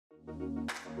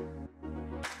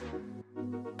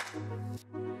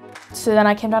So then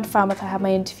I came down to Falmouth, I had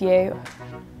my interview,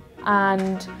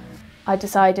 and I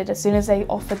decided as soon as they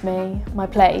offered me my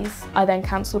place, I then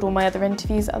cancelled all my other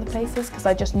interviews at other places because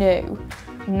I just knew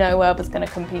nowhere was going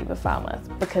to compete with Falmouth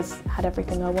because it had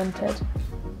everything I wanted.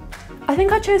 I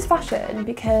think I chose fashion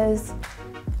because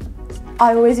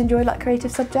I always enjoyed like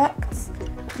creative subjects.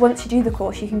 Once you do the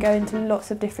course, you can go into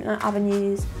lots of different like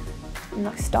avenues, and,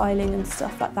 like styling and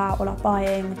stuff like that, or like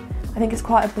buying. I think it's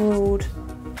quite a broad,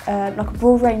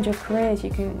 range of careers you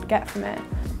can get from it.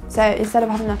 So instead of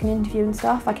having like an interview and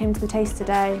stuff, I came to the taster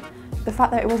day. The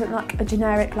fact that it wasn't like a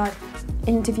generic like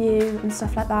interview and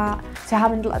stuff like that, so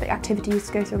having like the activities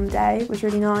to go through on the day was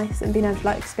really nice, and being able to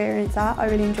like experience that, I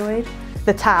really enjoyed.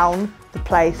 The town, the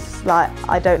place, like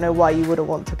I don't know why you wouldn't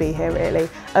want to be here really,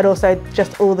 and also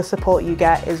just all the support you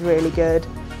get is really good.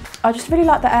 I just really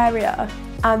like the area,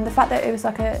 and the fact that it was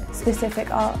like a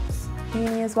specific arts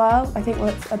uni as well, I think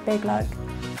was a big like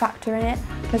factor in it,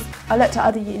 because I looked at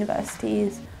other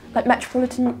universities, like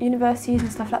metropolitan universities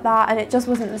and stuff like that, and it just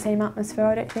wasn't the same atmosphere,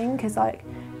 I don't think, as like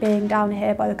being down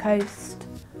here by the coast.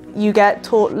 You get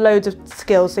taught loads of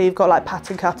skills, so you've got like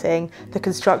pattern cutting, the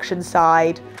construction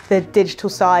side, the digital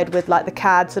side with like the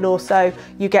CADs, and also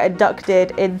you get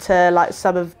inducted into like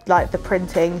some of like the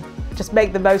printing. Just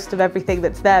make the most of everything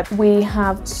that's there. We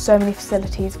have so many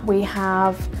facilities. We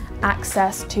have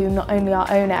access to not only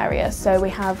our own area, so we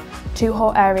have 2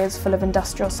 whole areas full of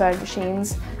industrial sewing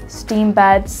machines, steam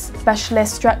beds,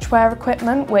 specialist stretchwear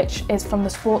equipment, which is from the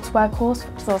sportswear course,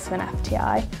 which is also an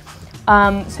FTI.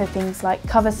 So things like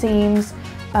cover seams,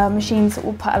 machines that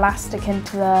will put elastic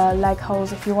into the leg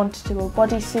holes if you want to do a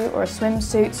bodysuit or a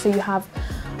swimsuit, so you have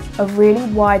a really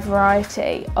wide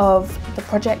variety of the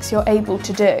projects you're able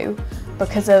to do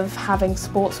because of having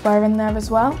sportswear in there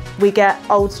as well. We get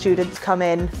old students come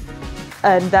in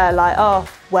and they're like, oh,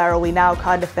 where are we now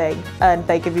kind of thing, and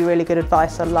they give you really good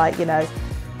advice on like, you know,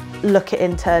 look at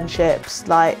internships,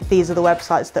 like these are the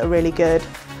websites that are really good.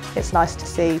 It's nice to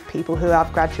see people who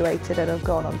have graduated and have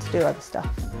gone on to do other stuff.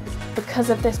 Because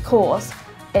of this course,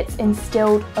 it's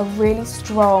instilled a really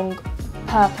strong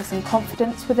purpose and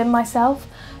confidence within myself.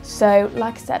 So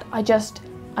like I said,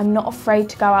 I'm not afraid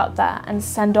to go out there and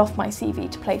send off my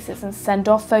CV to places and send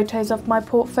off photos of my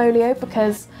portfolio,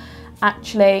 because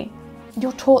actually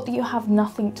you're taught that you have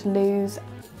nothing to lose.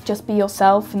 Just be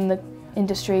yourself and the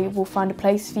industry will find a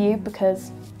place for you,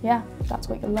 because yeah, that's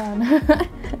what you'll learn.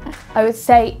 I would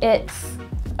say it's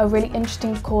a really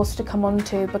interesting course to come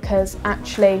onto because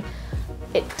actually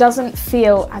it doesn't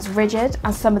feel as rigid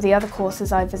as some of the other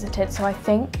courses I visited. So I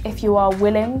think if you are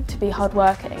willing to be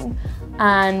hardworking,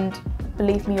 and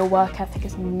believe me, your work ethic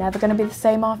is never going to be the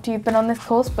same after you've been on this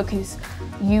course, because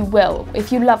you will,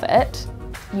 if you love it,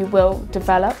 you will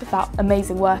develop that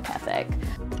amazing work ethic.